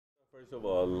First of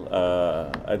all,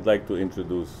 I'd like to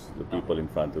introduce the people in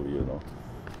front of you.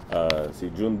 Si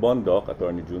June Bondoc,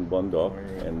 Attorney June Bondoc,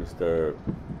 and Mr.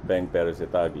 Peng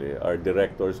Perez-Etagle are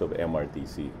directors of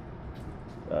MRTC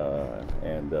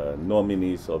and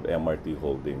nominees of MRT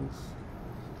Holdings.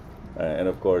 And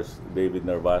of course, David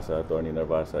Narvasa, Attorney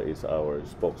Narvasa, is our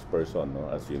spokesperson,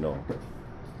 as you know.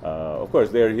 Of course,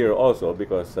 they're here also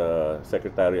because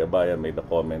Secretary Abaya made a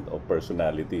comment of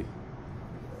personality,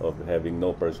 of having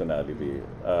no personality.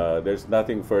 There's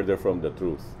nothing further from the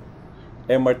truth.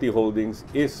 MRT Holdings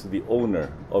is the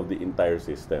owner of the entire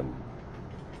system.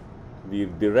 The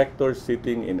directors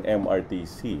sitting in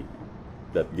MRTC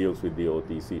that deals with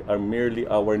DOTC are merely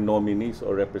our nominees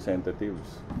or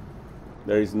representatives.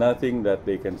 There is nothing that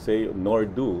they can say nor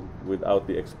do without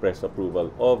the express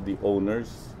approval of the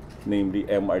owners, namely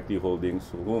MRT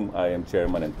Holdings, whom I am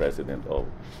chairman and president of.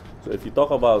 So if you talk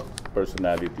about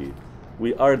personality,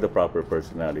 we are the proper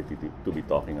personality to be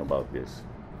talking about this.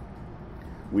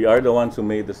 We are the ones who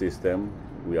made the system.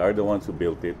 We are the ones who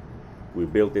built it. We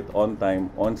built it on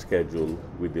time, on schedule.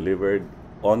 We delivered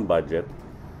on budget.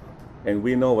 And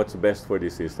we know what's best for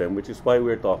this system, which is why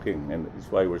we're talking and it's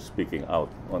why we're speaking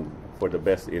out for the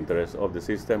best interest of the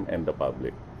system and the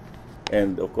public.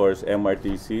 And of course,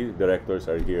 MRTC directors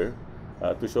are here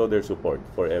to show their support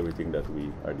for everything that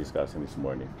we are discussing this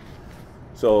morning.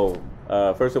 So,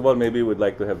 first of all, maybe we'd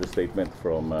like to have the statement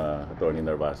from Attorney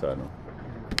Narvasa. No?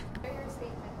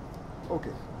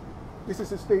 Okay. This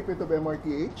is a statement of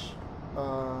MRTH.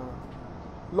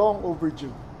 Long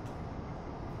overdue.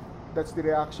 That's the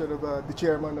reaction of the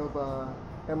chairman of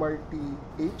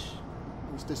MRTH,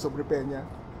 Mr. Sobrepeña,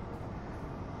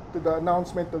 to the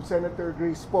announcement of Senator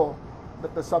Grace Poe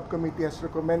that the subcommittee has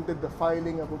recommended the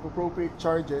filing of appropriate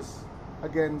charges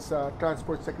against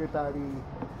Transport Secretary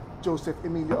Joseph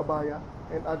Emilio Abaya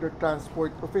and other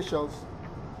transport officials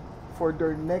for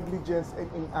their negligence and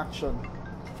inaction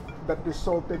that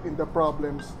resulted in the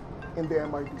problems in the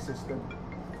MRT system.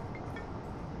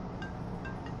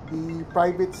 The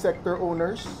private sector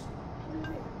owners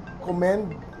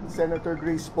commend Senator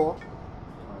Grace Poe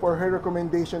for her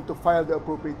recommendation to file the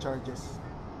appropriate charges.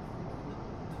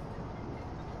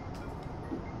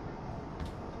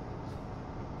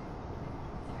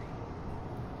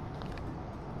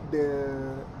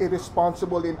 The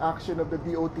irresponsible inaction of the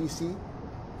DOTC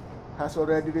has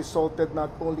already resulted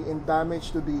not only in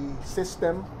damage to the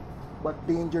system, but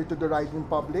danger to the riding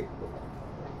public.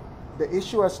 The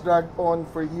issue has dragged on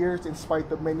for years in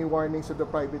spite of many warnings of the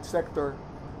private sector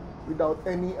without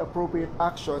any appropriate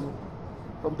action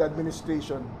from the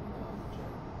administration.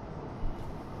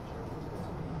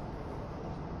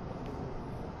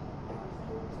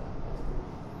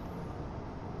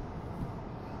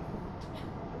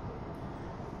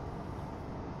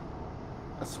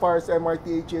 As far as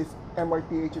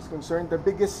MRTH is concerned, the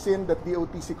biggest sin that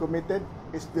DOTC committed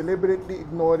is deliberately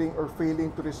ignoring or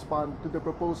failing to respond to the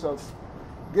proposals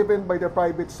given by the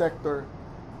private sector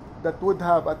that would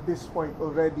have at this point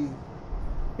already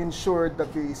ensured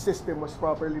that the system was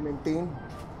properly maintained,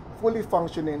 fully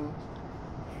functioning,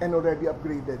 and already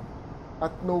upgraded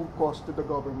at no cost to the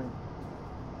government.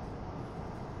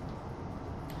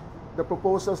 The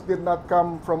proposals did not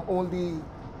come from only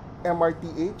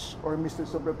MRTH or Mr.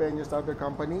 Sobrepeña's other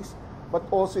companies, but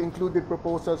also included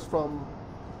proposals from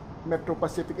Metro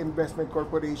Pacific Investment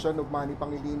Corporation of Manny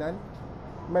Pangilinan,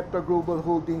 Metro Global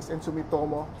Holdings and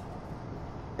Sumitomo,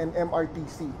 and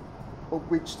MRTC, of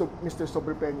which Mr.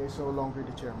 Sobrepeña is no longer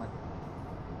the chairman.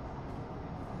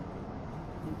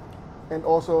 And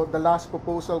also, the last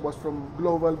proposal was from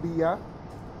Global Via,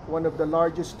 one of the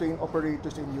largest train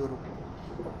operators in Europe.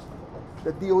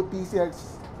 The DOTC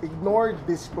has ignored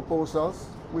these proposals,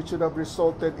 which should have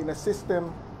resulted in a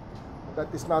system that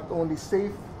is not only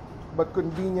safe but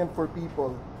convenient for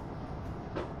people.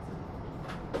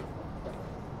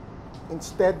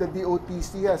 Instead, the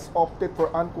DOTC has opted for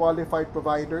unqualified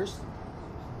providers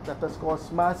that has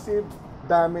caused massive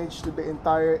damage to the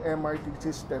entire MRT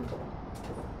system,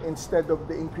 instead of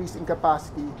the increasing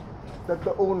capacity that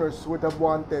the owners would have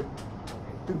wanted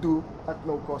to do at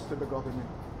no cost to the government.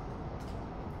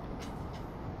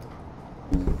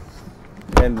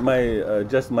 And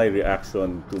just my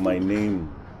reaction to my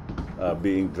name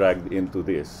being dragged into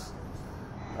this.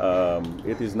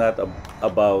 It is not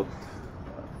about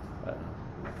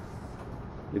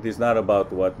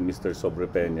what Mr.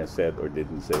 Sobrepeña said or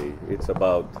didn't say. It's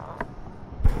about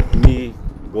me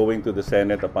going to the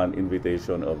Senate upon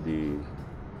invitation of the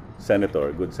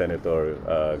Senator, good Senator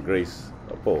Grace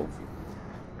Poe,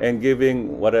 and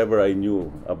giving whatever I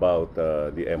knew about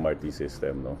the MRT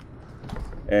system. No?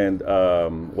 And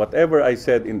whatever I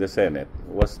said in the Senate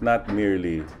was not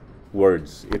merely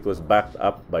words. It was backed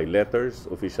up by letters,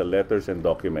 official letters and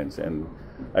documents. And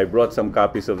I brought some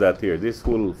copies of that here. This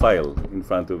whole file in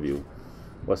front of you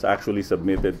was actually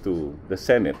submitted to the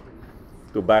Senate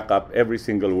to back up every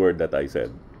single word that I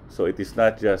said. So it is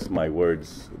not just my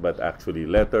words, but actually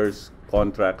letters,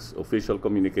 contracts, official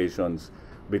communications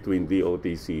between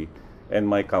DOTC and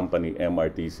my company,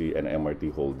 MRTC and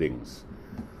MRT Holdings.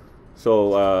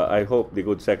 So I hope the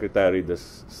good secretary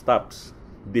stops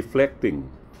deflecting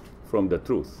from the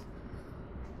truth.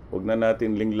 Huwag na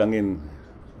natin linglangin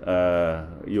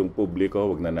yung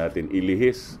publiko, huwag na natin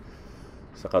ilihis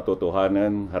sa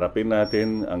katotohanan. Harapin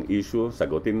natin ang issue,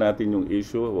 sagutin natin yung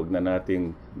issue, huwag na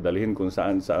nating dalhin kung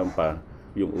saan-saan pa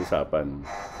yung usapan.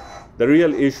 The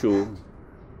real issue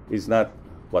is not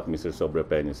what Mr.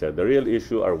 Sobrepeña said. The real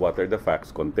issue are what are the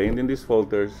facts contained in these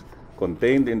folders,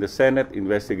 contained in the Senate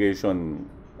investigation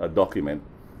document.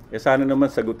 Sana naman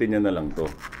sagutin niya na lang to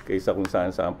kaysa kung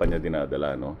saan-saan pa niya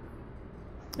dinadala, no?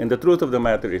 And the truth of the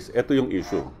matter is, ito yung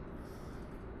issue.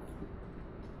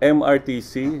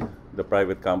 MRTC, the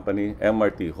private company,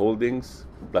 MRT Holdings,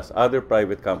 plus other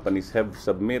private companies have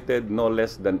submitted no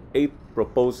less than 8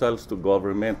 proposals to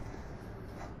government.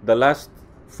 The last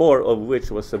 4 of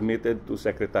which was submitted to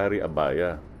Secretary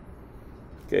Abaya.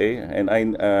 Okay, and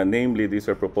namely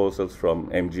these are proposals from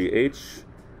MGH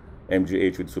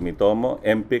with Sumitomo,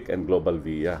 MPIC, and Global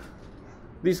Via.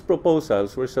 These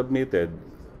proposals were submitted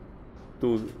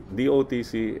to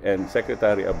DOTC and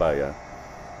Secretary Abaya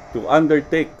to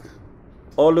undertake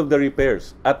all of the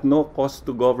repairs at no cost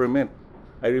to government.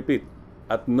 I repeat,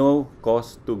 at no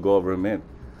cost to government.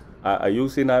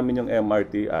 Aayusin namin yung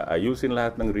MRT, aayusin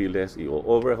lahat ng relays,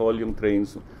 i-overhaul yung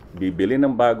trains, bibili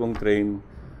ng bagong train,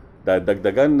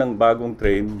 dadagdagan ng bagong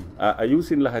train,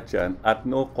 aayusin lahat yan at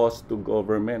no cost to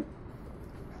government.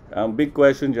 Ang big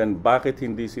question dyan, bakit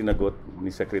hindi sinagot ni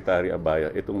Secretary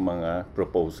Abaya itong mga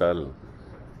proposal?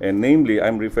 And namely,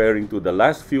 I'm referring to the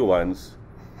last few ones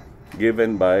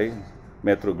given by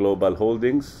Metro Global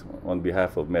Holdings on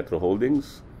behalf of Metro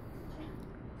Holdings,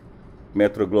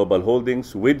 Metro Global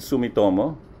Holdings with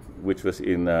Sumitomo, which was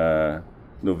in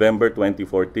November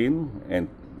 2014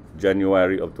 and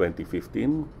January of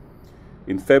 2015.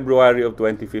 In February of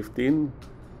 2015,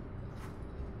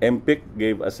 MPIC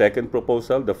gave a second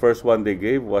proposal. The first one they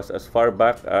gave was as far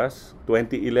back as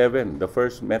 2011. The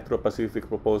first Metro Pacific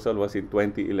proposal was in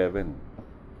 2011.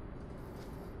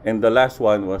 And the last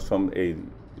one was from a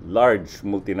large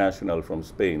multinational from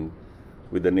Spain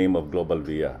with the name of Global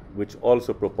Via, which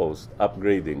also proposed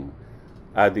upgrading,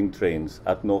 adding trains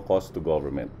at no cost to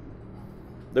government.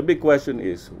 The big question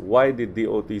is, why did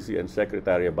DOTC and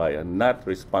Secretary Abaya not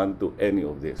respond to any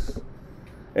of this?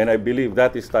 And I believe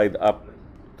that is tied up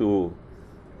to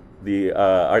the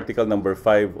article number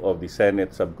 5 of the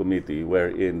Senate subcommittee,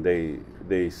 wherein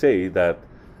they say that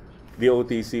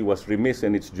DOTC was remiss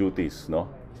in its duties, no?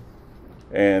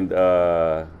 And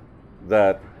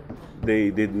that they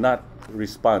did not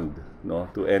respond, no,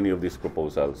 to any of these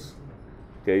proposals.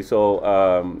 Okay, so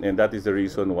and that is the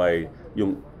reason why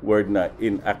yung word na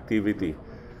inactivity,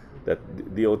 that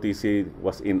DOTC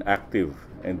was inactive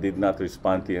and did not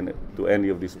respond to any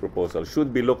of these proposals,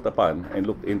 should be looked upon and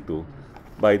looked into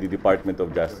by the Department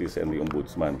of Justice and the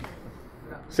Ombudsman.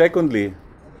 Secondly,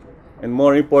 and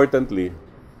more importantly,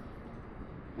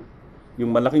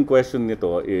 yung malaking question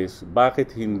nito is, bakit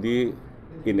hindi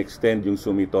in-extend yung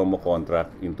Sumitomo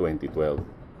contract in 2012?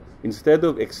 Instead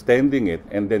of extending it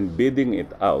and then bidding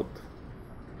it out,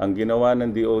 ang ginawa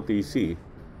ng DOTC,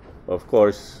 of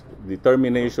course, the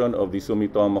termination of the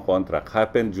Sumitomo contract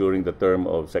happened during the term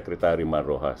of Secretary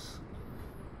Marrojas.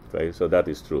 Okay, so that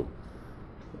is true.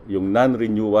 Yung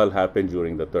non-renewal happened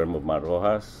during the term of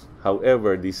Marrojas.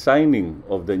 However, the signing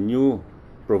of the new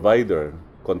provider,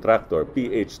 contractor,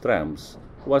 PH Trams,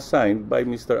 was signed by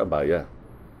Mr. Abaya.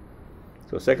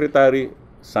 So Secretary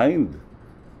signed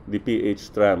the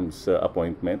PH Trams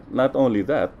appointment. Not only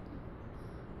that,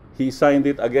 he signed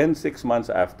it again 6 months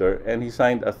after, and he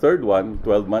signed a third one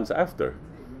 12 months after.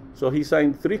 So he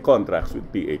signed 3 contracts with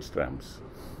PH Trams.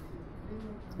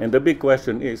 And the big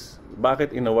question is,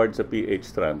 bakit inaward sa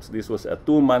PH Trams? This was a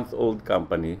 2-month-old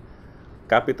company,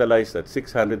 capitalized at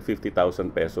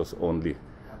 650,000 pesos only,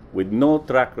 with no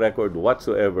track record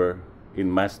whatsoever in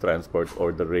mass transport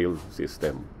or the rail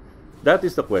system. That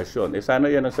is the question. Sana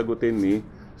yan ang sagutin ni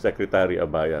Secretary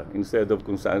Abaya, instead of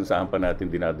kung saan-saan pa natin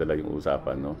dinadala yung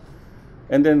usapan, no?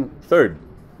 And then third,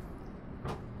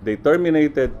 they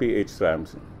terminated PH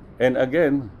Trams and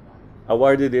again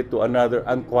awarded it to another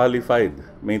unqualified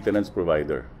maintenance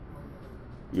provider,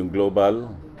 yung Global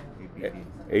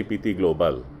APT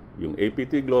Global. Yung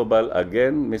APT Global,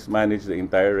 again, mismanaged the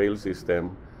entire rail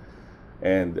system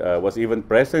and was even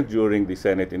present during the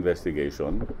Senate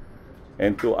investigation.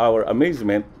 And to our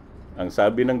amazement, ang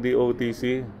sabi ng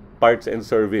DOTC, parts and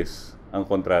service ang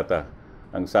kontrata.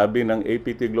 Ang sabi ng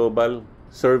APT Global,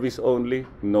 service only,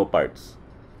 no parts.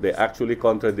 They actually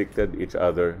contradicted each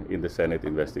other in the Senate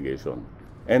investigation.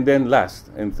 And then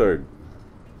last and third,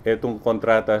 etong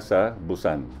kontrata sa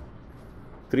Busan.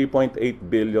 3.8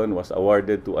 billion was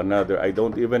awarded to another. I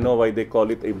don't even know why they call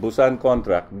it a Busan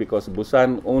contract because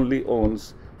Busan only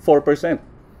owns 4%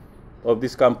 of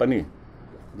this company.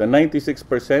 The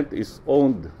 96% is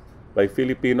owned by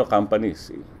Filipino companies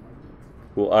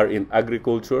who are in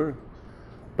agriculture,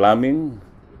 plumbing,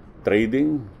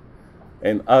 trading,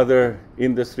 and other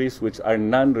industries which are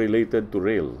non-related to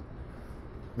rail.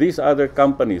 These other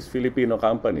companies, Filipino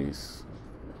companies,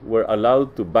 were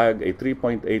allowed to bag a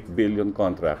 3.8 billion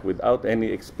contract without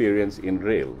any experience in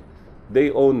rail. They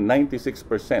own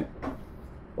 96%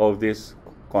 of this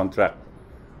contract.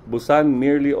 Busan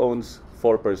merely owns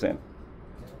 4%.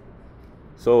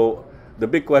 So the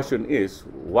big question is,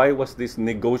 why was this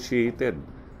negotiated,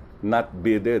 not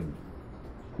bidded?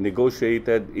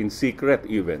 Negotiated in secret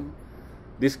even.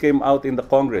 This came out in the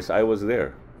Congress. I was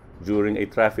there during a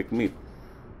traffic meet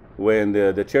when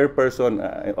the chairperson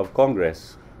of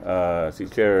Congress, si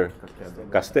Chair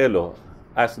Castelo,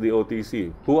 asked the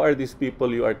OTC, who are these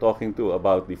people you are talking to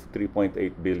about the 3.8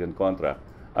 billion contract?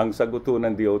 Ang sagot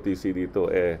ng DOTC dito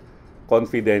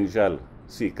confidential,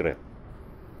 secret.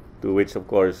 To which, of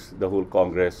course, the whole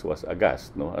Congress was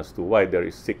aghast, no, as to why there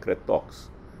is secret talks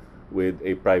with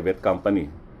a private company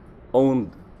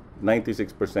owned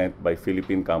 96% by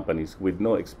Philippine companies with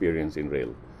no experience in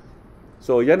rail.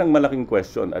 So yan ang malaking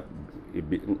question at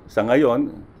sa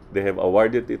ngayon, they have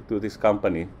awarded it to this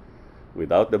company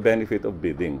without the benefit of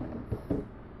bidding.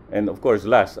 And of course,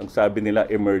 last, ang sabi nila,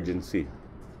 emergency.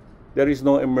 There is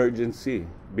no emergency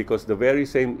because the very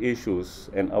same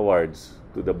issues and awards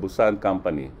to the Busan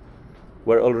company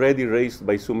were already raised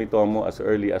by Sumitomo as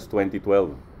early as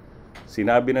 2012.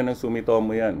 Sinabi na ng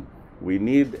Sumitomo yan, we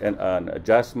need an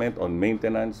adjustment on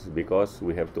maintenance because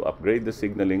we have to upgrade the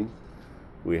signaling,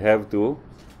 we have to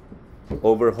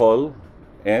overhaul,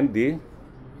 and the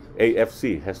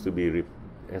AFC has to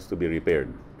be repaired.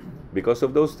 Because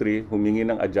of those three, humingi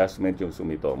ng adjustment yung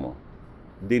Sumitomo.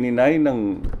 Dininay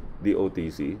ng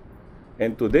DOTC,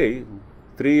 and today,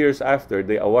 3 years after,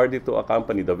 they awarded to a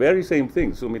company the very same thing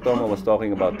Sumitomo was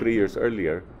talking about 3 years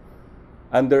earlier,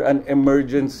 under an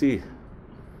emergency.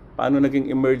 Paano naging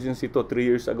emergency to? 3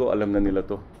 years ago, alam na nila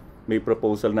to. May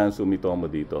proposal na ang Sumitomo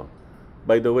dito.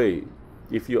 By the way,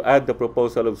 if you add the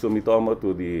proposal of Sumitomo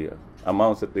to the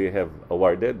amounts that they have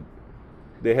awarded,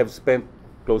 they have spent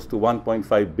close to 1.5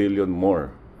 billion more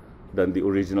than the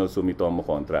original Sumitomo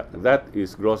contract. That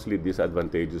is grossly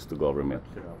disadvantageous to government.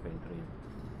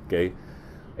 Okay?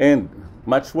 And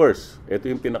much worse, ito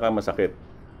yung pinakamasakit.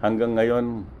 Hanggang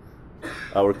ngayon,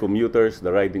 our commuters, the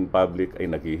riding public ay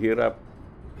naghihirap.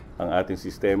 Ang ating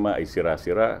sistema ay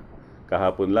sira-sira.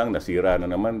 Kahapon lang, nasira na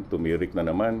naman, tumirik na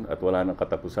naman, at wala nang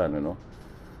katapusan. Ano?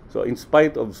 So in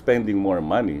spite of spending more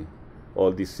money, all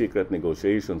these secret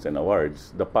negotiations and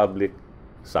awards, the public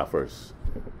suffers.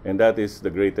 And that is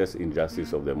the greatest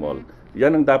injustice of them all.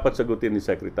 Yan ang dapat sagutin ni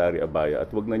Secretary Abaya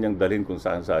at wag na niyang dalhin kung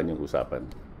saan-saan yung usapan.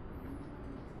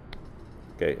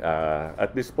 Okay,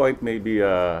 at this point, maybe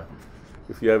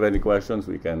if you have any questions,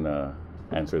 we can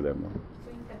answer them. No?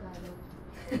 So yung Tagalog.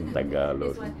 Yung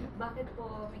Tagalog. This one, bakit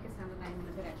po may kasama tayong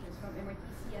mga directors from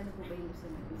MRTC? Ano po ba yung gusto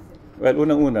natin? Well,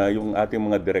 unang-una, yung ating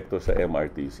mga director sa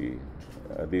MRTC,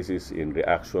 this is in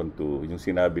reaction to yung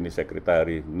sinabi ni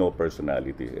Secretary, no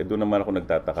personality. Doon naman ako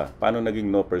nagtataka. Paano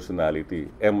naging no personality?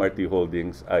 MRT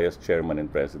Holdings, I as Chairman and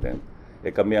President,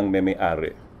 kami ang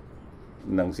may-ari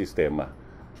ng sistema.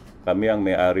 Kami ang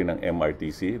may-ari ng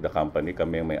MRTC, the company,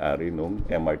 kami ang may-ari ng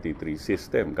MRT3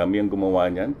 system. Kami ang gumawa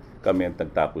niyan, kami ang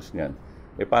nagtapos niyan.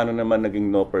 Paano naman naging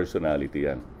no personality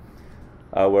yan?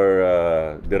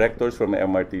 Our directors from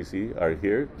MRTC are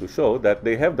here to show that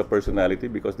they have the personality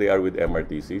because they are with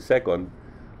MRTC. Second,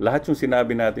 lahat yung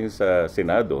sinabi natin sa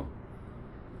Senado,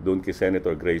 doon kay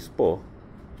Senator Grace po,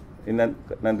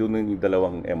 nandun yung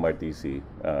dalawang MRTC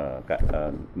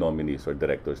nominees or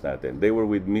directors natin. They were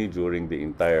with me during the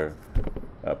entire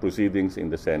proceedings in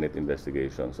the Senate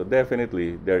investigation. So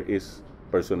definitely, there is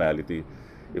personality.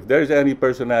 If there is any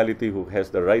personality who has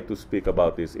the right to speak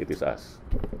about this, it is us,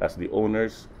 as the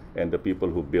owners and the people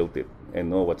who built it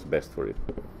and know what's best for it.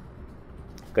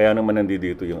 Kaya naman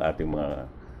nandito yung ating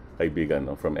mga kaibigan,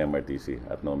 no, from MRTC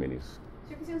at nominees.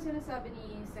 Sir, kasi yung sinasabi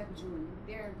ni Sec. June,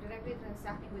 they're directly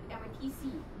transacting with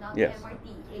MRTC, not Yes.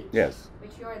 MRTH. Yes.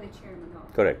 Which you are the chairman of.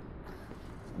 Correct.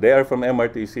 They are from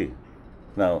MRTC.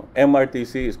 Now,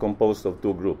 MRTC is composed of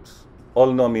two groups,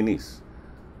 all nominees.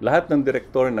 Lahat ng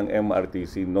direktor ng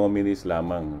MRTC, nominees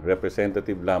lamang,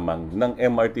 representative lamang ng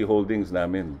MRT Holdings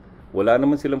namin. Wala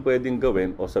naman silang pwedeng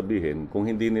gawin o sabihin kung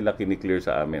hindi nila kiniklear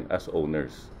sa amin as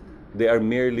owners. They are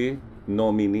merely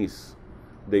nominees.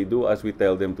 They do as we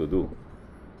tell them to do.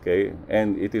 Okay?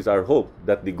 And it is our hope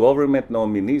that the government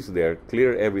nominees there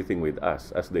clear everything with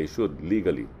us as they should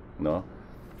legally, no?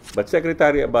 But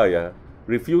Secretary Abaya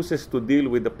refuses to deal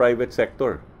with the private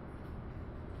sector,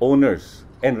 owners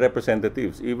and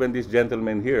representatives. Even these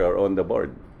gentlemen here are on the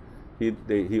board.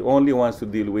 He only wants to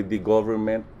deal with the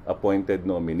government-appointed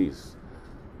nominees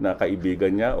na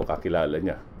kaibigan niya o kakilala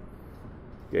niya.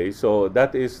 Okay, so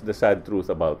that is the sad truth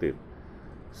about it.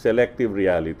 Selective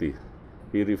reality.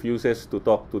 He refuses to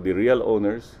talk to the real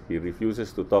owners. He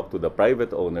refuses to talk to the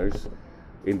private owners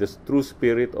in the true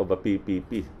spirit of a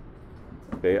PPP.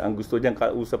 Okay, ang gusto niyang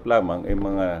kausap lamang ay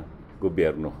mga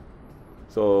gobyerno.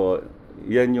 So,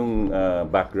 yan yung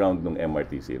background ng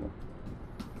MRTC. No?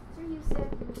 Sir, you said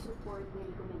you support the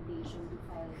recommendation to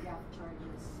file draft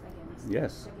charges against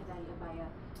Yes. Secretary Abaya.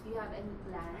 Do you have any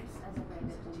plans as a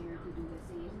private owner to do the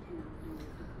same, to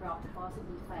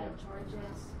possibly file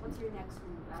charges? What's your next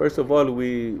move? First of all,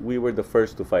 we were the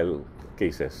first to file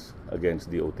cases against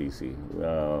the OTC.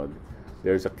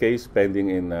 There's a case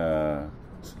pending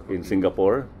in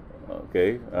Singapore,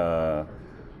 okay,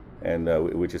 and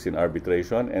which is in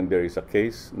arbitration, and there is a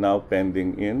case now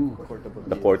pending in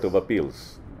the Court of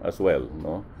Appeals as well.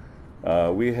 No,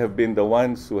 we have been the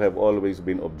ones who have always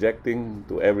been objecting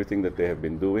to everything that they have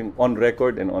been doing on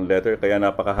record and on letter. Kaya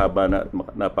napakahaba na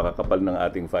napakakapal ng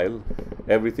ating file.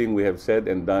 Everything we have said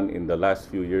and done in the last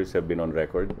few years have been on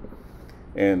record,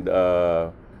 and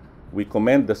we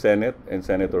commend the Senate and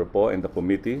Senator Po and the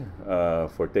committee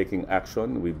for taking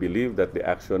action. We believe that the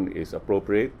action is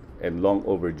appropriate and long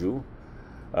overdue.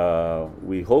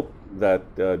 We hope that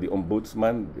the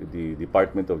Ombudsman, the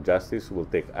Department of Justice will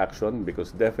take action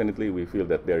because definitely we feel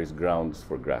that there is grounds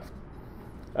for graft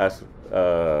as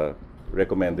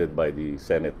recommended by the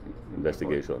Senate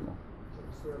investigation.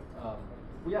 Sir,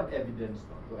 we have evidence,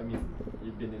 no? I mean,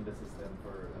 you've been in the system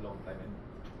for a long time and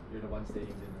you're the one saying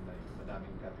din na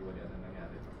madaming katiwalian na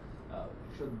nangyari.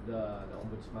 Should the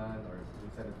Ombudsman or the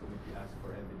Senate Committee ask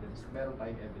for evidence, meron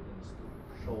tayong evidence to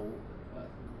show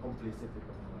complicit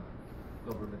itong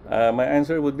government? My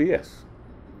answer would be yes.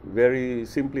 Very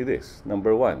simply this.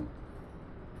 Number one,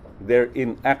 their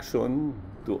inaction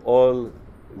to all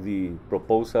the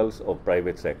proposals of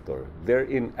private sector, their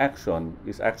inaction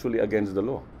is actually against the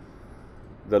law.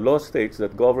 The law states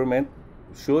that government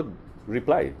should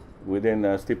reply within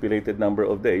a stipulated number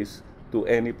of days to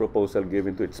any proposal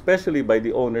given to it, especially by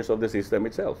the owners of the system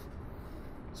itself.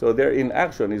 So their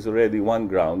inaction is already one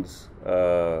grounds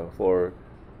for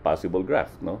possible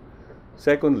graft. No.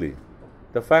 Secondly,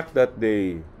 the fact that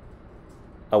they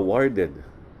awarded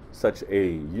such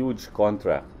a huge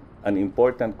contract, an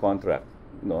important contract,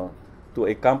 no, to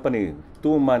a company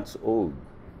 2 months old,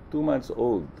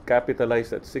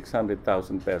 capitalized at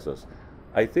 600,000 pesos.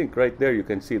 I think right there you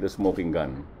can see the smoking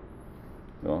gun.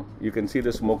 No, you can see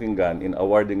the smoking gun in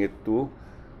awarding it to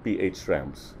PH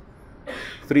Rams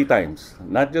 3 times,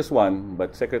 not just one,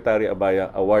 but Secretary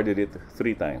Abaya awarded it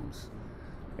 3 times.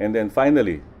 And then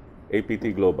finally,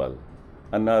 APT Global,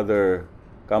 another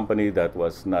company that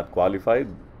was not qualified,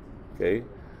 okay,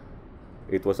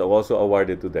 it was also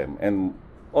awarded to them. And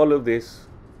all of this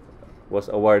was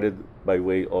awarded by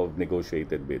way of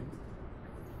negotiated bid.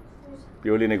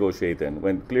 Purely negotiated,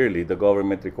 when clearly the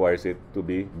government requires it to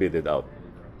be bidded out.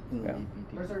 Yeah.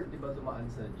 Pero sir, di ba dumaan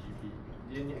sa GP?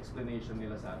 Yun yung explanation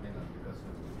nila sa amin, because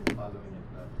we've been following it.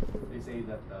 They say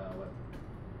that,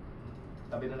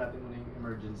 tabi na natin muna yung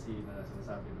emergency na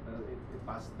sinasabi. Pero it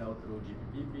passed now through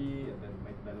GPPB, and then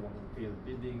may dalawang failed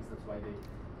biddings. That's why they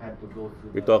had to go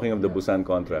through. We're talking of the Busan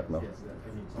contract, no? Yes, I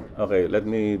mean, sorry. Okay, let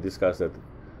me discuss that.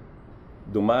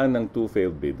 Dumaan ng 2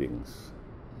 failed biddings.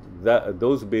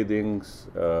 Those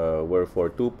biddings were for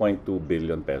 2.2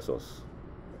 billion pesos.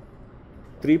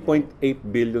 3.8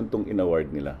 billion tong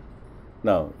inaward nila.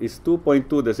 Now, is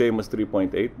 2.2 the same as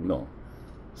 3.8? No.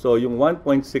 So, yung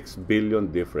 1.6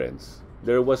 billion difference,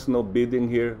 there was no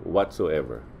bidding here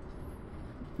whatsoever.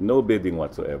 No bidding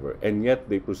whatsoever. And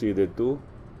yet, they proceeded to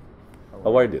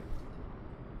award it.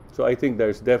 So, I think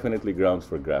there's definitely grounds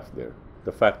for graft there.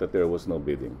 The fact that there was no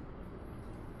bidding.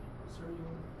 Sir,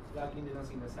 yung lagi nilang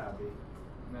sinasabi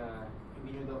na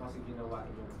hindi nyo daw kasi ginawa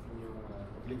yung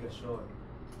obligasyon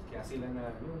Kaya sila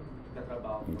na yung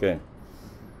katrabaho. Okay.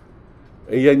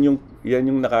 Yan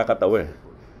yung nakakatawa eh.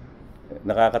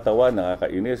 Nakakatawa,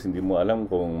 nakakainis, hindi mo alam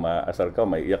kung maasar ka,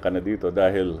 maiiyak ka na dito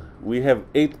dahil we have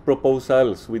 8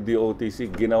 proposals with the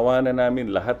OTC. Ginawa na namin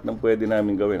lahat ng pwede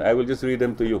namin gawin. I will just read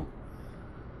them to you.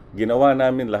 Ginawa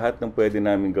namin lahat ng pwede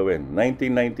namin gawin.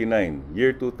 1999,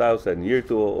 year 2000, year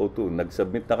 2002,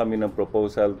 nag-submit na kami ng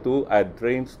proposal to add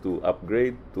trains, to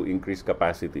upgrade, to increase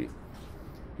capacity.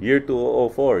 Year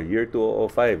 2004, year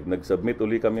 2005, nag-submit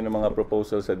uli kami ng mga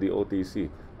proposals sa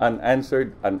DOTC.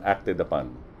 Unanswered, unacted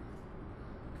upon.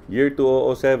 Year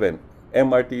 2007,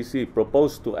 MRTC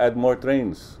proposed to add more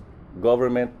trains.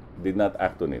 Government did not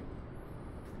act on it.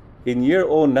 In year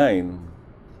 2009,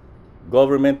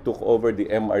 government took over the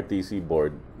MRTC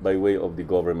board by way of the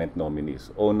government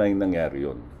nominees. 2009 nangyari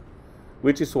yun.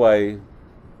 Which is why,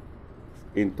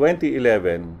 in 2011,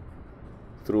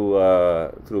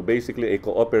 through basically a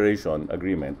cooperation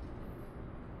agreement,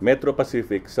 Metro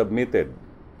Pacific submitted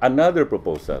another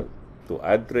proposal to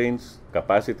add trains,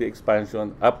 capacity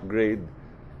expansion, upgrade,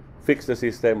 fix the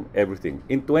system, everything.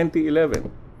 In 2011,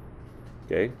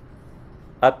 okay,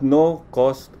 at no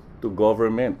cost to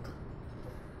government.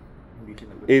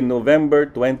 In November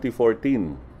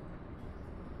 2014,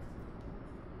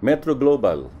 Metro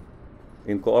Global,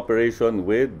 in cooperation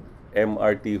with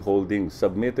MRT Holdings,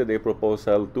 submitted a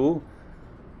proposal to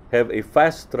have a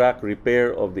fast-track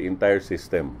repair of the entire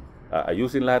system.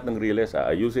 Ayusin lahat ng relays,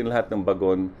 ayusin lahat ng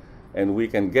bagon, and we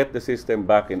can get the system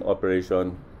back in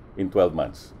operation in 12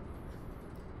 months.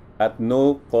 At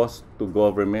no cost to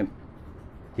government.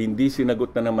 Hindi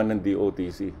sinagot na naman ng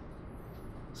DOTC.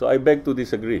 So I beg to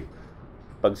disagree.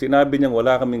 Pag sinabi niyang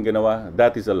wala kaming ginawa,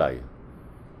 that is a lie.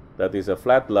 That is a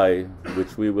flat lie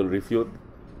which we will refute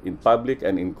in public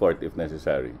and in court if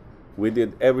necessary. We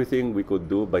did everything we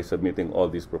could do by submitting all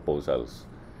these proposals.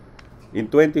 In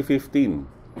 2015,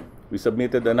 we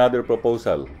submitted another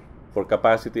proposal for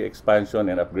capacity expansion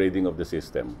and upgrading of the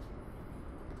system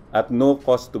at no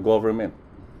cost to government.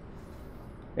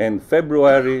 And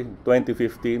February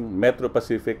 2015, Metro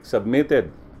Pacific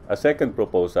submitted a second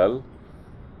proposal,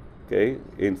 okay,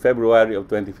 in February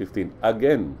of 2015,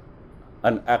 again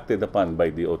unacted upon by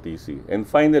the OTC. And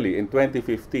finally, in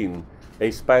 2015,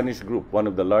 a Spanish group, one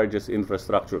of the largest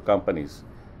infrastructure companies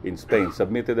in Spain,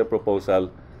 submitted a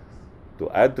proposal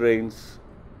to add trains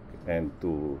and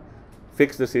to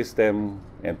fix the system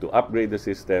and to upgrade the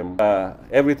system.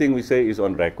 Everything we say is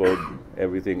on record.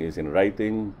 Everything is in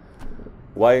writing.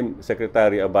 Why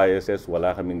Secretary Abaya says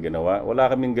wala kaming ginawa? Wala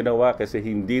kaming ginawa kasi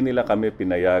hindi nila kami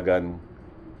pinayagan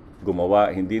gumawa,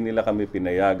 hindi nila kami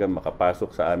pinayagan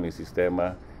makapasok sa aming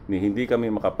sistema, hindi kami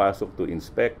makapasok to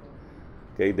inspect.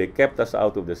 Okay, they kept us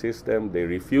out of the system. They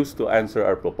refused to answer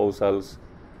our proposals.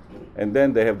 And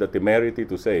then they have the temerity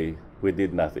to say we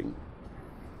did nothing.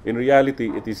 In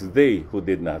reality, it is they who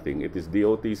did nothing. It is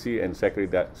DOTC and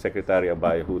Secretary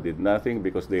Abaya who did nothing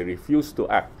because they refused to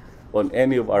act on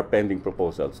any of our pending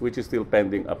proposals, which is still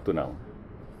pending up to now.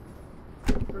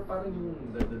 Pero parang yung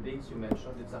the dates you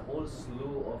mentioned, it's a whole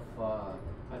slew of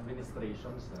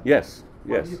administrations. Yes,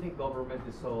 Why yes. do you think government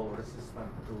is so resistant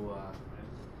to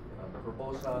the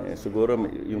proposals? Siguro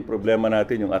yung problema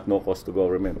natin yung at no cost to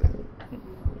government.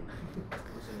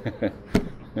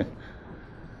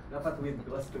 Dapat with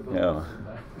cost to go. Yeah.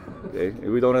 Okay,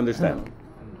 we don't understand.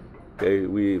 Okay,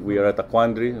 we are at a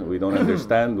quandary. We don't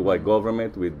understand why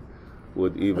government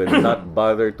would even not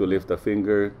bother to lift a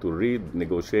finger to read,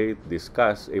 negotiate,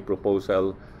 discuss a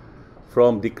proposal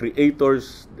from the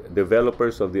creators,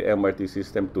 developers of the MRT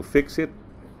system to fix it,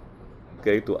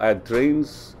 okay, to add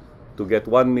trains, to get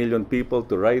 1 million people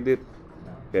to ride it.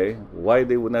 Okay, why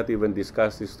they would not even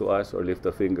discuss this to us or lift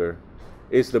a finger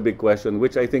is the big question,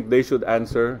 which I think they should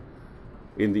answer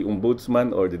in the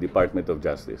Ombudsman or the Department of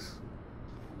Justice.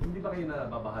 Hindi ba kayo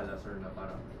nababahala, sir, na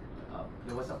parang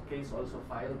there was a case also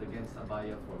filed against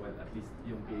Abaya for, well, at least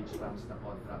yung PH Trams na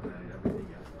contract and everything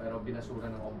else. Pero binasura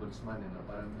ng Ombudsman,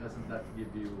 parang doesn't that give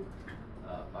you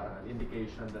parang an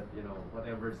indication that,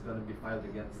 whatever is going to be filed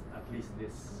against at least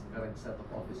this current set of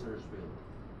officers will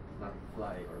not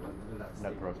fly or will not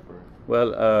prosper?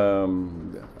 Well,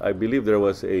 I believe there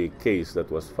was a case that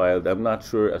was filed. I'm not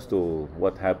sure as to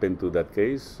what happened to that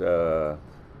case.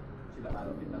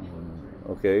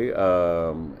 Okay,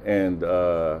 and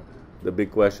the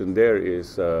big question there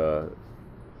is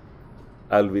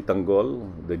Alvi Tanggol,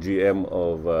 the GM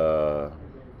of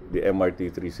the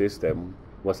MRT3 system,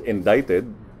 was indicted.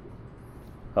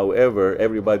 However,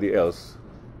 everybody else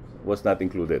was not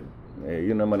included.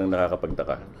 Yun naman ang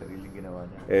nakakapagtaka.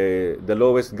 The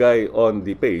lowest guy on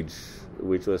the page,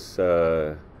 which was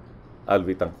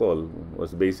Alvi Tangkol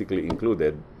was basically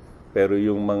included, pero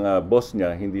yung mga boss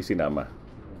niya hindi sinama.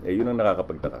 Eh, yun ang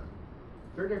nakakapagtaka.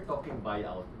 Sir, they're talking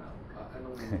buyout now.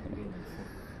 Anong opinion?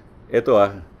 Ito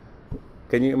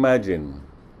can you imagine?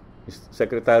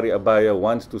 Secretary Abaya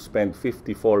wants to spend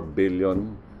 54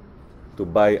 billion to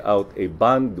buy out a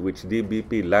bond which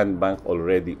DBP Land Bank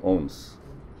already owns.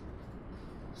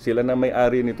 Sila na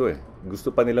may-ari nito eh.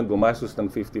 Gusto pa nilang gumastos ng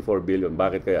 54 billion.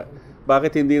 Bakit kaya?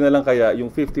 Bakit hindi na lang kaya yung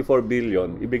 54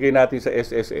 billion ibigay natin sa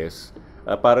SSS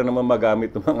para naman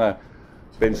magamit ng mga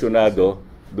pensyonado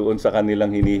doon sa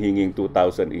kanilang hinihinging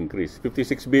 2,000 increase.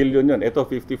 56 billion yun. Ito,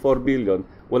 54 billion.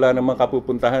 Wala namang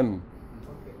kapupuntahan.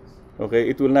 Okay?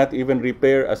 It will not even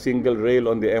repair a single rail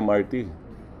on the MRT.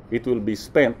 It will be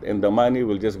spent and the money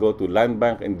will just go to Land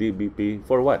Bank and DBP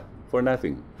for what? For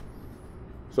nothing.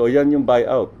 So yan yung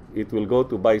buyout. It will go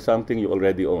to buy something you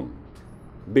already own.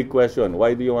 Big question,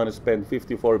 why do you want to spend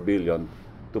 54 billion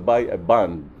to buy a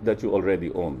bond that you already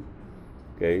own?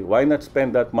 Okay? Why not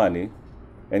spend that money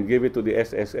and give it to the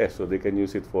SSS so they can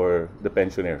use it for the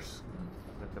pensioners?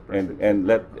 And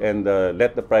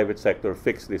let the private sector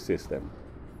fix this system.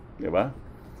 Diba?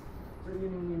 Pero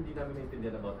yun yung hindi namin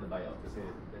naintindihan about the buyout kasi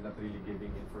they're not really giving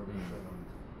information on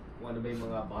kung ano ba yung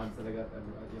mga bonds talaga,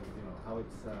 you know, how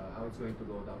it's going to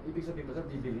go down. Ibig sabihin ba,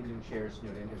 bibilhin yung shares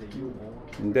nyo rin kasi you own?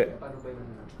 Hindi. Paano ba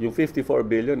Yung 54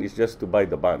 billion is just to buy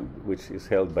the bond, which is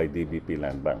held by DBP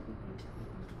Land Bank.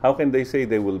 How can they say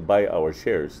they will buy our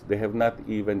shares? They have not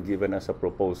even given us a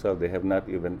proposal. They have not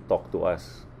even talked to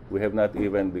us. We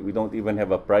don't even have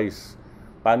a price.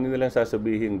 Paano nilang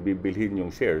sasabihin bibilhin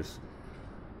yung shares?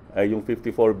 Ay yung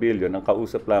 54 billion, ang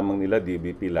kausap lamang nila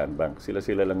DBP Land Bank. Sila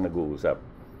lang nag-uusap.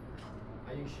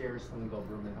 Ay yung shares ng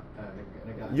government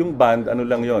Yung bond, ano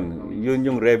lang yon? Yun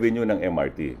yung revenue ng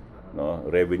MRT. No?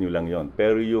 Revenue lang yon.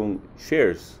 Pero yung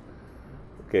shares,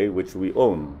 okay, which we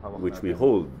own, which we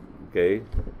hold, okay,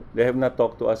 they have not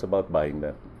talked to us about buying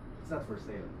that. It's not for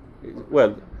sale.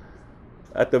 Well,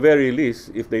 at the very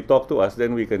least, if they talk to us,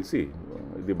 then we can see.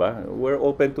 Diba? We're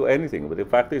open to anything. But the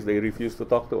fact is, they refuse to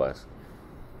talk to us.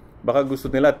 Baka gusto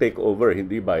nila take over,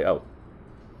 hindi buyout.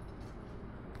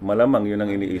 Malamang yun ang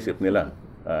iniisip nila.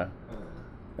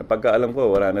 Pagkaalam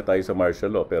ko, wala na tayo sa martial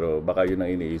law, pero baka yun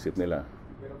ang iniisip nila.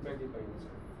 Pero pwede pa yun,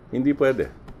 sir? Hindi pwede.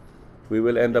 We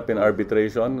will end up in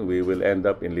arbitration. We will end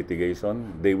up in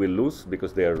litigation. They will lose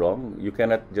because they are wrong. You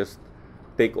cannot just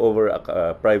take over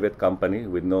a private company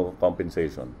with no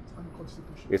compensation.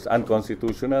 It's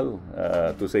unconstitutional,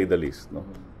 to say the least. No?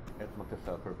 At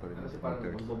magka-suffer pa rin Kasi ang parang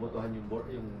voters. magbobotohan yung board,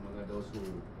 yung mga those who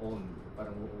own,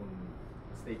 parang who own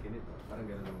stake in it. Parang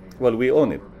ganun lang ngayon. Well, we own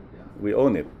it. Yeah. We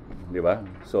own it. Di ba?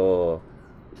 So,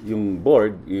 yung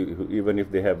board, even if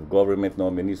they have government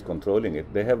nominees controlling it,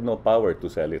 they have no power to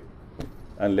sell it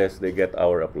unless they get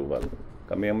our approval.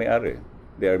 Kami ang may-ari.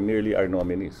 They are merely our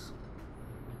nominees.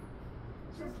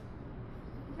 So,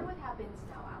 what happens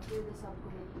now after the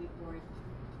subcommittee report?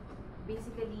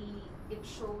 Basically, it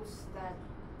shows that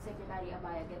Secretary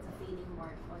Abaya gets a failing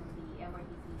mark on the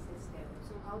MRTT system.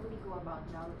 So how do we go about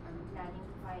now? Are we planning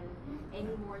to file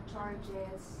any more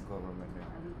charges? Government, yeah.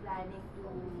 Are we planning to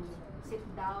sit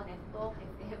down and talk if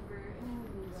ever? I mean,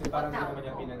 Kasi what parang now? hindi naman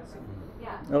niya pinansin.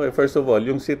 Yeah. Okay, first of all,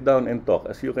 yung sit down and talk,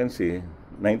 as you can see,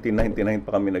 1999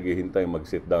 pa kami naghihintay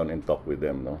mag-sit down and talk with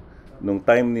them. No? Nung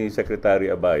time ni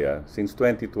Secretary Abaya, since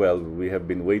 2012, we have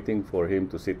been waiting for him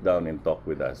to sit down and talk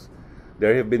with us.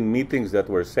 There have been meetings that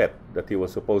were set that he was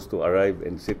supposed to arrive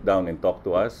and sit down and talk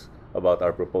to us about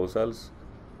our proposals.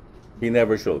 He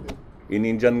never showed.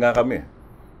 In-Indian nga kami.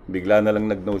 Bigla na lang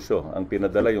nag-no-show. Ang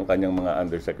pinadala yung kanyang mga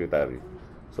undersecretary.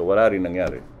 So wala rin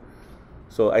nangyari.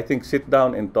 So I think sit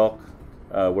down and talk.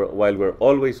 While we're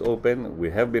always open,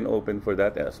 we have been open for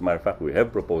that. As a matter of fact, we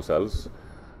have proposals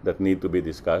that need to be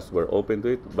discussed. We're open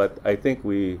to it. But I think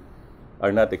we are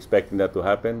not expecting that to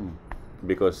happen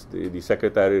because the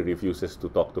secretary refuses to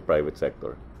talk to private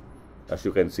sector, as you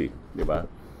can see, di ba?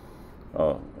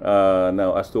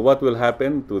 Now, as to what will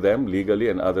happen to them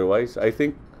legally and otherwise, I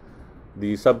think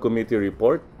the subcommittee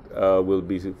report will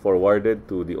be forwarded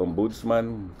to the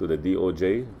Ombudsman, to the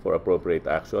DOJ for appropriate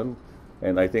action,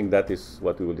 and I think that is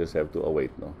what we will just have to await,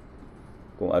 no?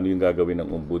 Kung ano yung gagawin ng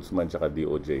Ombudsman tsaka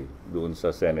DOJ doon sa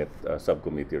Senate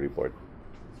subcommittee report.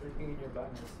 Sir, tingin niyo ba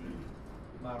na si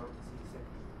Maro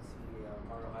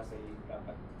Hasay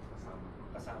dapat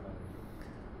kasama?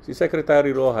 Si Secretary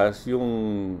Rojas,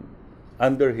 yung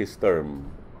under his term,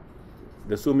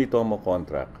 the Sumitomo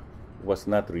contract was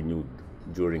not renewed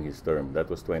during his term. That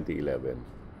was 2011.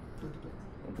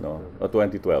 No? Or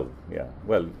 2012, yeah.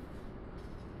 Well,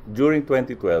 during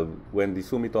 2012, when the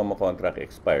Sumitomo contract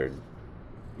expired,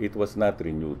 it was not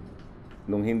renewed.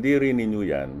 Nung hindi renew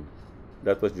yan,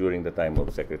 that was during the time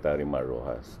of Secretary Mar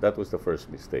Rojas. That was the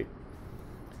first mistake.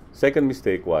 Second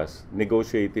mistake was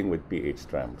negotiating with PH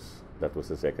Trams. That was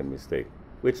the second mistake,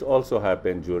 which also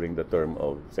happened during the term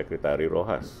of Secretary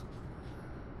Rojas.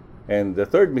 And the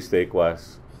third mistake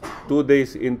was 2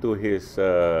 days into his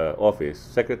office,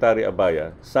 Secretary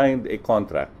Abaya signed a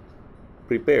contract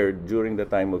prepared during the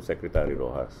time of Secretary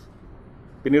Rojas.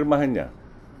 Pinirmahan niya.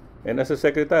 And as a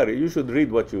secretary, you should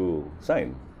read what you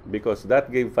sign because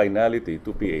that gave finality to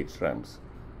PH Trams.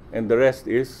 And the rest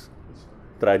is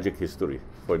tragic history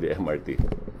for the MRT.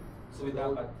 So with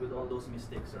all those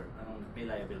mistakes, sir, may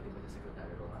liability ba the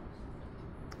Secretary Rojas?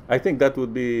 I think that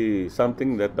would be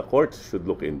something that the courts should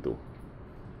look into.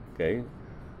 Okay?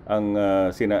 Ang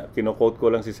kino-quote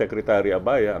ko lang si Secretary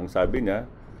Abaya, ang sabi niya,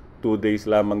 2 days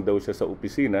lamang daw siya sa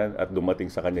opisina at dumating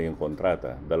sa kanya yung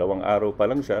kontrata. 2 araw pa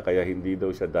lang siya, kaya hindi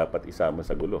daw siya dapat isama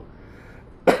sa gulo.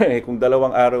 Kung 2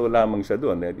 araw lamang siya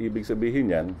doon, ibig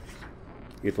sabihin yan,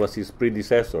 it was his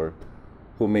predecessor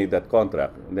who made that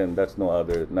contract. Then that's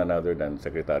none other than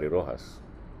Secretary Rojas.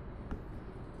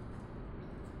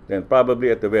 Then probably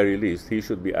at the very least, he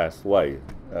should be asked why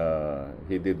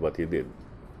he did what he did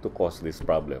to cause this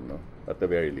problem, no? At the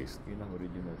very least. Yun ang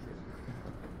original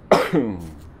sin.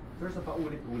 Sir, sa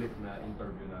paulit-ulit na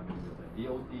interview namin with the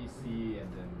DOTC and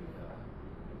then with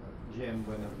GM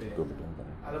Buenafe,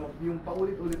 alam mo, yung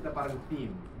paulit-ulit na parang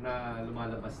theme na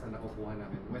lumalabas na nakukuha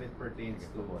namin when it pertains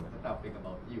to the topic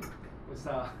about you.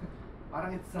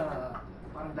 Parang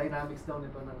parang dynamics daw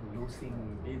nito ng losing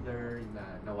leader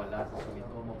na nawala sa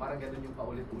Sumitomo. Parang ganun yung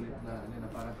paulit-ulit na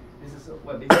parang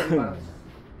basically parang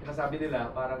sinasabi nila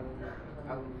parang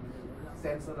ang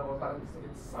sense na parang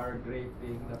it's our great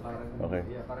thing na parang okay.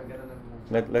 Yeah, parang ganun ang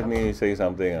Let me say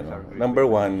something. Number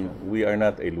one, we are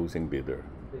not a losing bidder.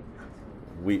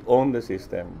 We own the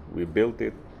system. We built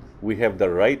it. We have the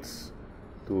rights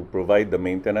to provide the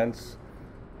maintenance.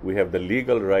 We have the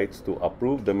legal rights to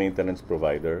approve the maintenance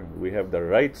provider. We have the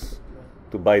rights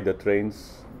to buy the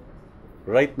trains.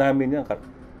 Right namin yan.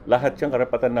 Lahat yung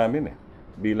karapatan namin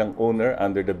bilang owner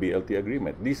under the BLT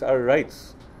agreement. These are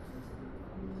rights.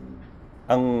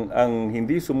 Ang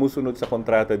hindi sumusunod sa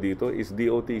kontrata dito is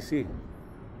DOTC.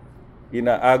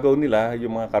 Inaagaw nila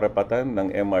yung mga karapatan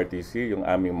ng MRTC, yung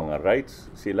aming mga rights.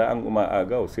 Sila ang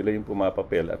umaagaw, sila yung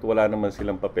pumapapel at wala naman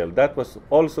silang papel. That was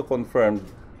also confirmed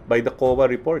by the COA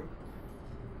report.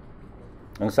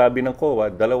 Ang sabi ng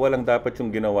COA, 2 lang dapat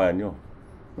yung ginawa nyo.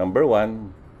 Number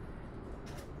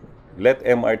 1, let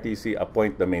MRTC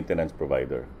appoint the maintenance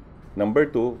provider. Number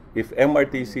 2, if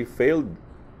MRTC failed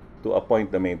to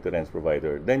appoint the maintenance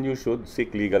provider, then you should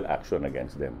seek legal action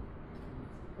against them.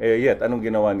 Yet, anong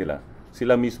ginawa nila?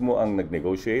 Sila mismo ang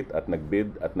nag-negotiate at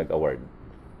nag-bid at nag-award.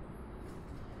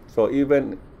 So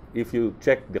even if you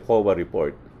check the COA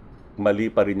report, mali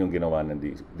pa rin yung ginawa ng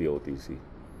DOTC.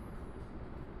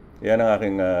 Yan ang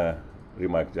aking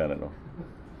remark dyan, ano?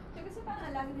 Kasi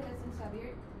parang lagi nila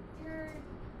sinasabi,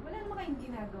 wala naman kayong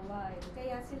ginagawa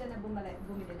kaya sila na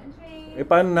bumili ng train.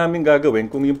 Paano namin gagawin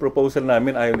kung yung proposal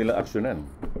namin ayaw nilang aksyonan?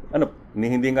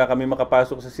 Hindi nga kami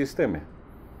makapasok sa system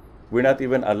We're not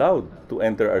even allowed to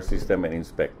enter our system and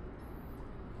inspect.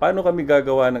 Paano kami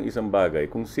gagawa ng isang bagay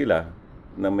kung sila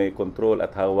na may control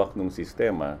at hawak ng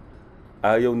sistema,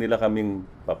 ayaw nila kaming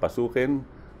papasukin,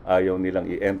 ayaw nilang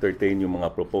i-entertain yung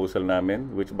mga proposal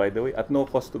namin, which by the way, at no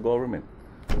cost to government.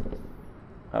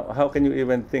 How can you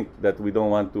even think that we don't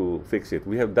want to fix it?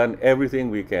 We have done everything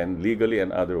we can, legally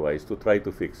and otherwise, to try to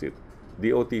fix it.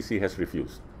 The OTC has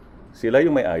refused. Sila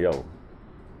yung may ayaw.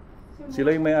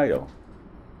 Sila yung may ayaw.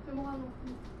 So mukhang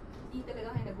hindi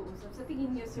talaga kayo nag-uusap. Sa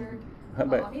tingin niyo, sir,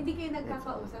 hindi kayo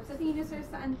nagkakausap. Sa tingin niyo, sir,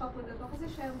 saan papunta to?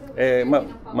 Kasi syempre,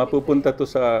 mapupunta to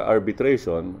sa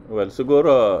arbitration. Well,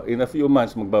 siguro, in a few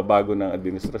months, magbabago ng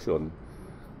administrasyon.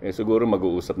 Siguro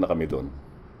mag-uusap na kami doon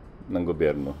ng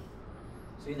gobyerno.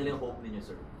 So yun na lang hope ninyo,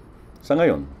 sir? Sa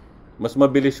ngayon, mas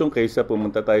mabilis yung kaysa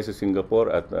pumunta tayo sa Singapore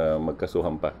at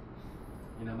magkasuhan pa.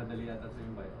 Inamadali yata sa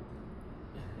yung buyout.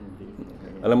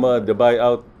 Alam mo, the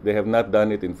buyout, they have not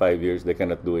done it in 5 years. They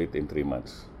cannot do it in 3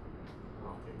 months.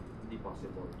 Okay. Hindi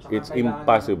possible. It's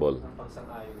impossible.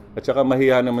 At saka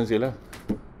mahiya naman sila.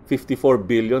 54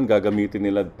 billion gagamitin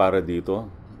nila para dito.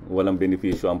 Walang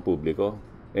benepisyo ang publiko.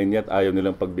 And yet, ayaw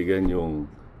nilang pagbigyan yung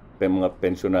mga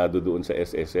pensyonado doon sa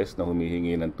SSS na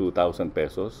humihingi ng 2,000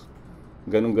 pesos.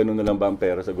 Ganun-ganun na lang ba ang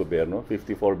pera sa gobyerno?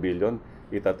 54 billion,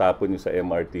 itatapon nyo sa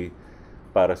MRT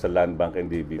para sa Land Bank and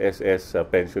DB. SS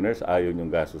pensioners, ayaw yung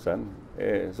gastusan.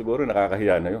 Siguro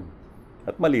nakakahiya na yun.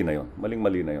 At mali na yun.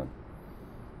 Maling-mali na yun.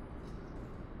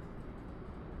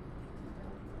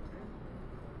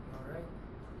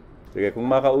 Sige, kung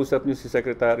makausap niyo si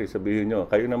Secretary, sabihin niyo,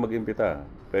 kayo na mag-imbita.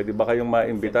 Pwede ba kayong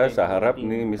maimbita sa harap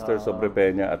ni Mr.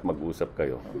 Sobrepeña at mag-usap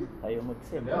kayo? Ayaw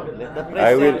mag-send.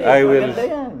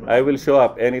 I will show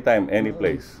up anytime, any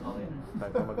place.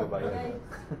 Saan ka magbabayad?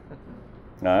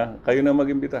 Ha? Kayo na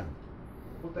mag-imbita.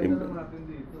 Puntayin na lang natin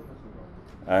dito.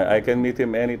 I can meet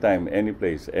him anytime, any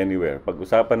place, anywhere.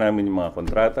 Pag-usapan namin yung mga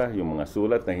kontrata, yung mga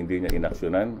sulat na hindi niya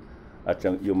inaksyonan, at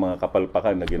yung mga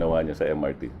kapalpakan na ginawa niya sa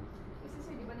MRT. Kasi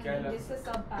sir, di ba nangyayari sa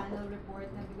sub-panel report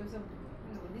na because of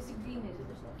disagreement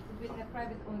between the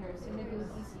private owners and the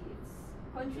DOTC, it's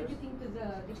contributing to the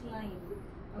decline of the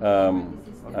MRT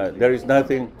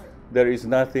system. There is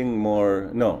nothing more.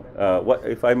 No, what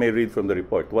if I may read from the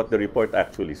report? What the report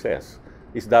actually says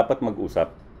is dapat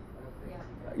mag-usap.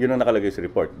 Yun ang nakalagay sa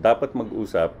report. Dapat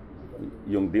mag-usap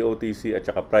yung DOTC at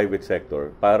saka private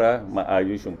sector para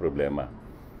maayos yung problema.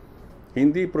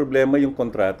 Hindi problema yung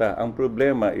kontrata. Ang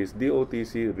problema is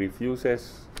DOTC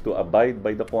refuses to abide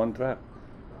by the contract.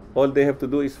 All they have to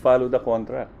do is follow the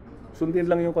contract.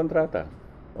 Sundin lang yung kontrata.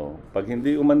 Pag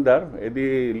hindi umandar,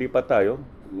 edi lipat tayo,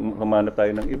 humanap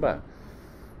tayo ng iba.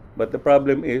 But the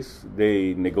problem is,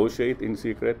 they negotiate in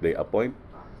secret, they appoint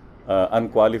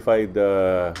unqualified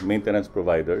maintenance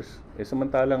providers.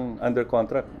 Samantalang under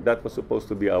contract, that was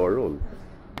supposed to be our role.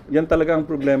 Yan talaga ang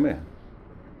problema.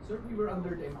 Sir, we were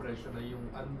under the impression na yung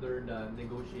under the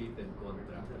negotiated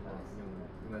contract, yung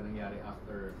nangyari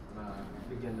after na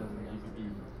bigyan ng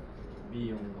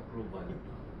GBB yung approval,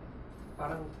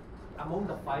 parang among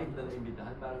the 5 na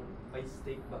naimbitahan, parang may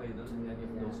stake ba kayo doon in any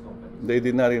of those companies? They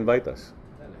did not invite us.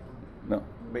 No.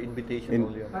 By invitation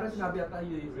only. Parang sinabi ata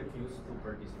you refused to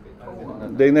participate.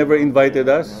 They never invited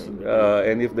us,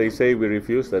 and if they say we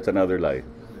refuse, that's another lie.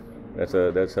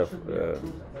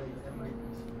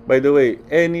 By the way,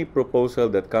 any proposal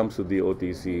that comes to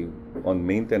DOTC on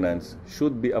maintenance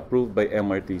should be approved by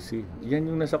MRTC. Yan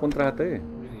yung nasa kontrata eh.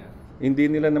 Hindi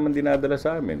nila naman dinadala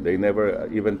sa amin. They never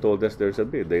even told us there's a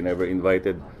bid. They never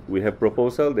invited, we have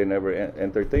proposal, they never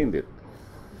entertained it.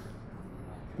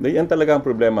 Yan talaga ang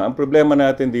problema. Ang problema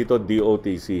natin dito,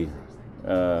 DOTC.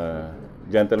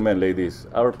 Gentlemen, ladies,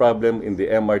 our problem in the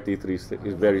MRT3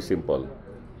 is very simple.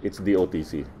 It's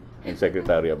DOTC and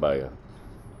Secretary Abaya.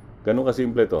 Ganun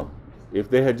kasimple to.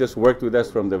 If they had just worked with us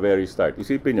from the very start,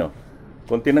 isipin nyo,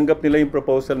 kung tinanggap nila yung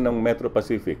proposal ng Metro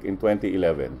Pacific in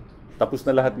 2011, tapos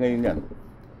na lahat ngayon yan.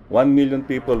 1 million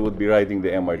people would be riding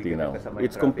the MRT now.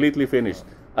 It's completely finished.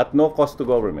 At no cost to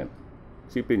government.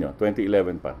 Isipin nyo,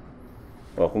 2011 pa.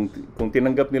 Kung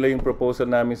tinanggap nila yung proposal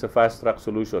namin sa fast track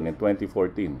solution in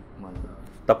 2014,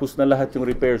 tapos na lahat yung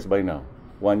repairs by now.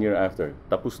 1 year after.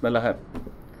 Tapos na lahat.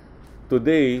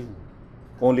 Today,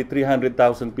 only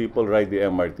 300,000 people ride the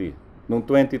MRT. Noong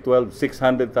 2012,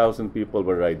 600,000 people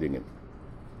were riding it.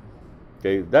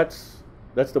 Okay, that's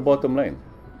the bottom line.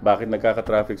 Bakit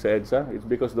nagkaka-traffic sa EDSA? It's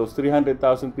because those 300,000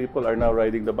 people are now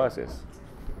riding the buses.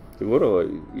 Siguro,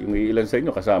 yung ilan sa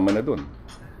inyo kasama na dun.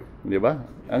 Di ba?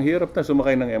 Ang hirap na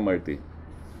sumakay ng MRT.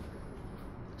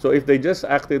 So if they just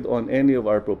acted on any of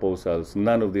our proposals,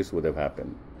 none of this would have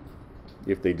happened.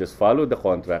 If they just followed the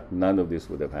contract, none of this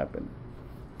would have happened.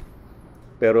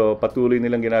 Pero patuloy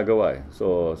nilang ginagawa eh.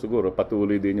 So siguro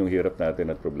patuloy din yung hirap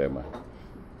natin at problema.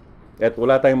 At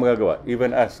wala tayong magagawa. Even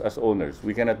us, as owners,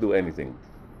 we cannot do anything.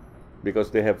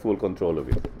 Because they have full control of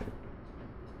it.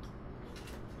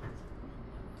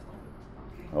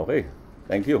 Okay.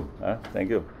 Thank you. Thank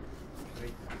you.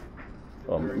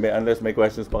 Unless may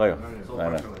questions pa kayo. So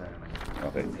far,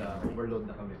 Okay. overload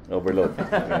na kami. Overload.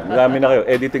 Okay. Marami na kayo.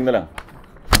 Editing na lang.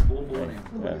 Buo-buo na yun.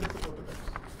 Yeah.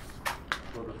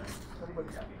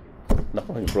 Naku,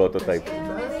 yung prototype.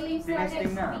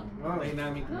 Tinesting na.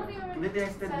 Dynamic na. Hindi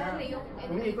tested na.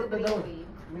 Umiikot na daw.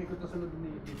 Umiikot na sunod ni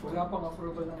Tipo. Wala pang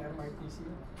approval ng MRTC.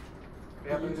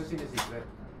 Kaya pa ito sinisecret.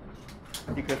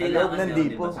 Kailangan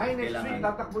nandito. Ay, next week,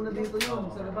 tatakbo na dito yun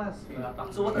sa labas.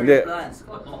 So what are Hindi. your plans?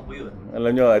 Ba't tumakbo yun?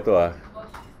 Alam nyo, ito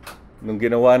nung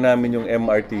ginawa namin yung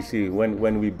MRTC,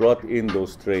 when we brought in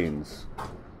those trains,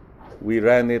 we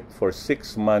ran it for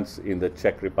 6 months in the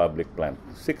Czech Republic plant.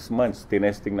 6 months,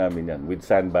 tinesting namin yan with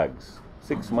sandbags.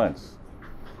 6 months.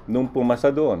 Nung pumasa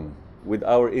doon, with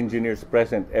our engineers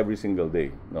present every single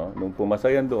day, no? Nung pumasa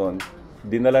yan doon,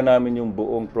 dinala namin yung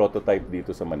buong prototype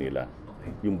dito sa Manila.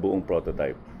 Yung buong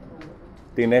prototype.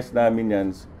 Tinest namin yan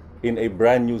in a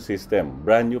brand new system.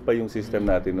 Brand new pa yung system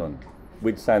natin noon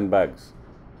with sandbags.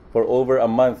 For over a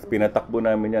month, pinatakbo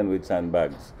namin yan with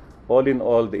sandbags. All in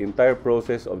all, the entire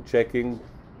process of checking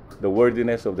the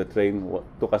worthiness of the train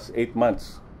took us 8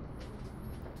 months.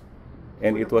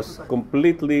 And it was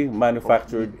completely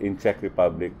manufactured in Czech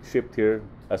Republic, shipped here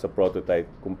as a prototype,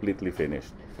 completely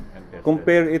finished.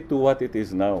 Compare it to what it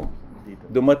is now.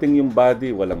 Dumating yung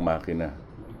body, walang makina.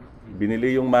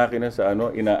 Binili yung makina sa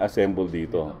ina-assemble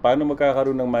dito. Paano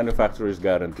magkakaroon ng manufacturer's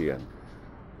guarantee yan?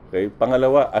 Okay?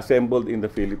 Pangalawa, assembled in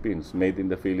the Philippines, made in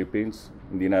the Philippines.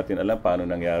 Hindi natin alam paano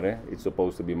nangyari. It's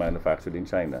supposed to be manufactured in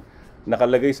China.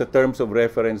 Nakalagay sa terms of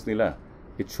reference nila,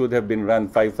 it should have been run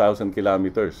 5,000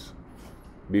 kilometers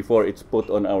before it's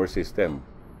put on our system.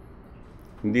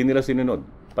 Hindi nila sinunod.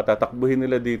 Patatakbuhin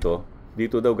nila dito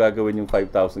daw gagawin yung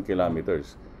 5,000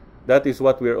 kilometers. That is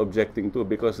what we're objecting to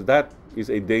because that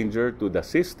is a danger to the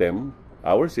system,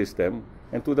 our system,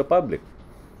 and to the public.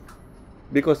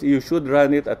 Because you should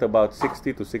run it at about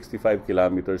 60 to 65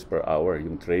 kilometers per hour,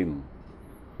 yung train.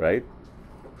 Right?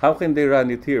 How can they run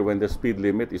it here when the speed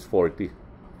limit is 40?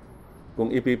 Kung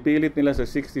ipipilit nila sa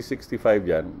 60-65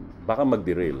 yan, baka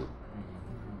mag-derail.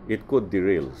 It could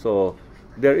derail. So,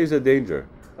 there is a danger.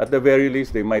 At the very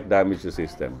least, they might damage the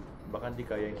system. Baka hindi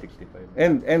kaya yung 65.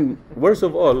 And worst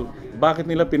of all, bakit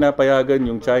nila pinapayagan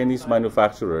yung Chinese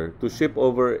manufacturer to ship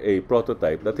over a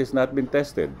prototype that has not been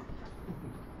tested?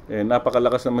 Eh,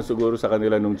 napakalakas naman siguro sa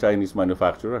kanila nung Chinese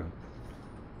manufacturer.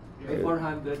 May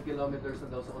 400 kilometers na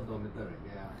daw sa odometer.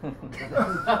 Kaya...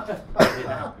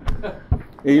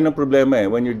 Yun ang problema eh.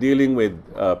 When you're dealing with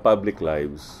public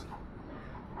lives,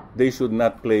 they should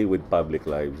not play with public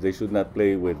lives. They should not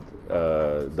play with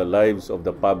the lives of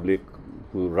the public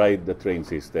who ride the train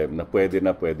system na pwede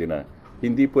na.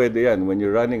 Hindi pwede yan when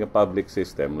you're running a public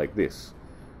system like this.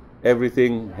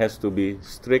 Everything has to be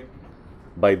strict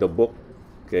by the book.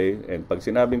 Okay? And pag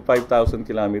sinabing 5,000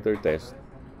 kilometer test,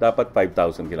 dapat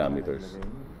 5,000 kilometers.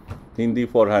 Hindi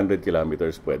 400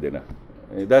 kilometers pwede na.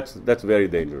 That's very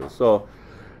dangerous. So,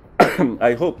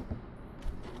 I hope,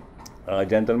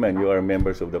 gentlemen, you are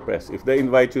members of the press. If they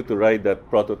invite you to ride that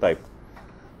prototype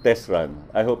test run,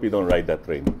 I hope you don't ride that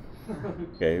train.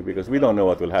 Okay? Because we don't know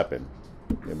what will happen.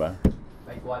 Diba?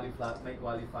 May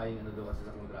qualifying ano daw kasi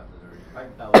sa kontrata, sir.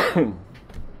 5,000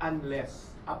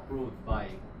 unless approved by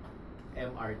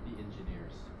MRT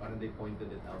engineers. Parang they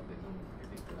pointed it out din nung I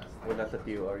think last time. Wala sa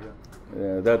TOR yun.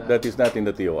 That is not in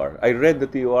the TOR. I read the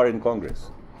TOR in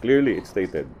Congress. Clearly, it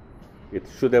stated it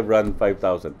should have run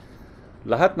 5,000.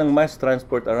 Lahat ng mass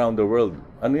transport around the world,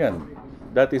 ano yan?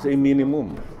 That is a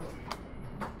minimum.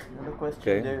 Another question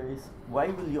Okay. there is,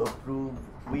 why will you approve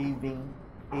waiving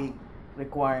a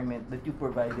requirement that you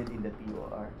provided in the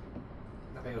TOR?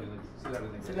 Na kayo rin, sila rin.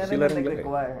 Sila rin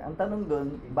nag-require. Ang tanong doon,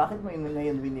 bakit mo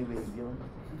ngayon wini-waive yun?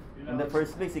 In the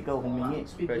first place, ikaw humingi.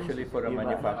 Especially for a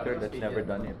manufacturer that's never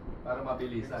done it. Para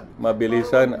mabilisan.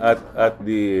 Mabilisan at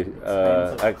the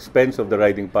expense of the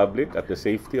riding public, at the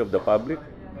safety of the public.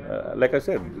 Like I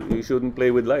said, you shouldn't play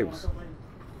with lives.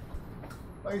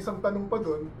 Ay, isang tanong pa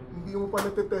doon, hindi mo pa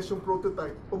natetest yung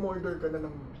prototype, umorder ka na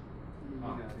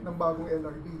ng bagong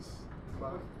LRDs.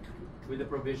 Diba? With the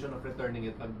provision of returning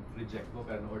it pag reject mo,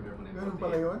 pero na-order mo na yung Ganun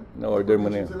pala yun? Na-order mo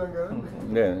na yun. Silang ganun?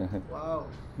 Yeah. Wow.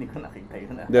 Hindi ko nakita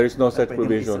yun. There is no such Pwede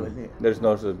provision. visual eh. There's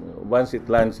no such. Once it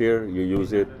lands here, you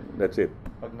use it. That's it.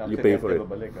 Pag You pay for it.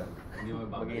 babalik ka. Hindi mo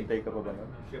babalik. Maghihintay ka pa ba nun?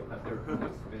 Ship na their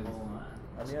expense.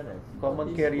 Ano yan eh? Common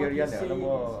carrier yan eh. Alam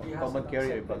mo, common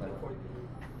carrier iba nga.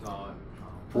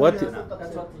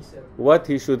 What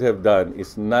he should have done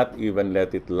is not even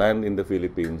let it land in the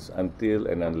Philippines until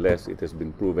and unless it has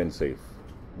been proven safe.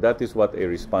 That is what a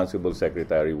responsible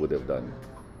secretary would have done.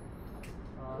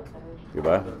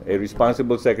 Diba? A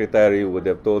responsible secretary would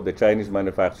have told the Chinese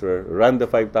manufacturer, run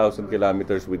the 5,000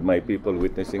 kilometers with my people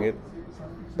witnessing it.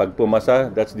 Pag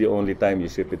pumasa, that's the only time you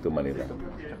ship it to Manila.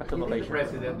 The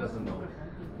president doesn't know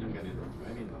yung ganito.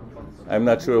 I mean, I'm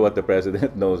not sure what the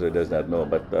president knows or does not know,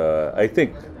 but I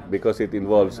think because it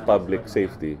involves public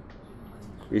safety,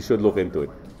 we should look into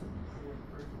it.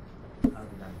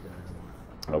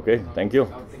 Okay, thank you.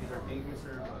 thank you,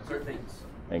 sir. Sir, thanks.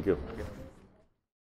 Thank you.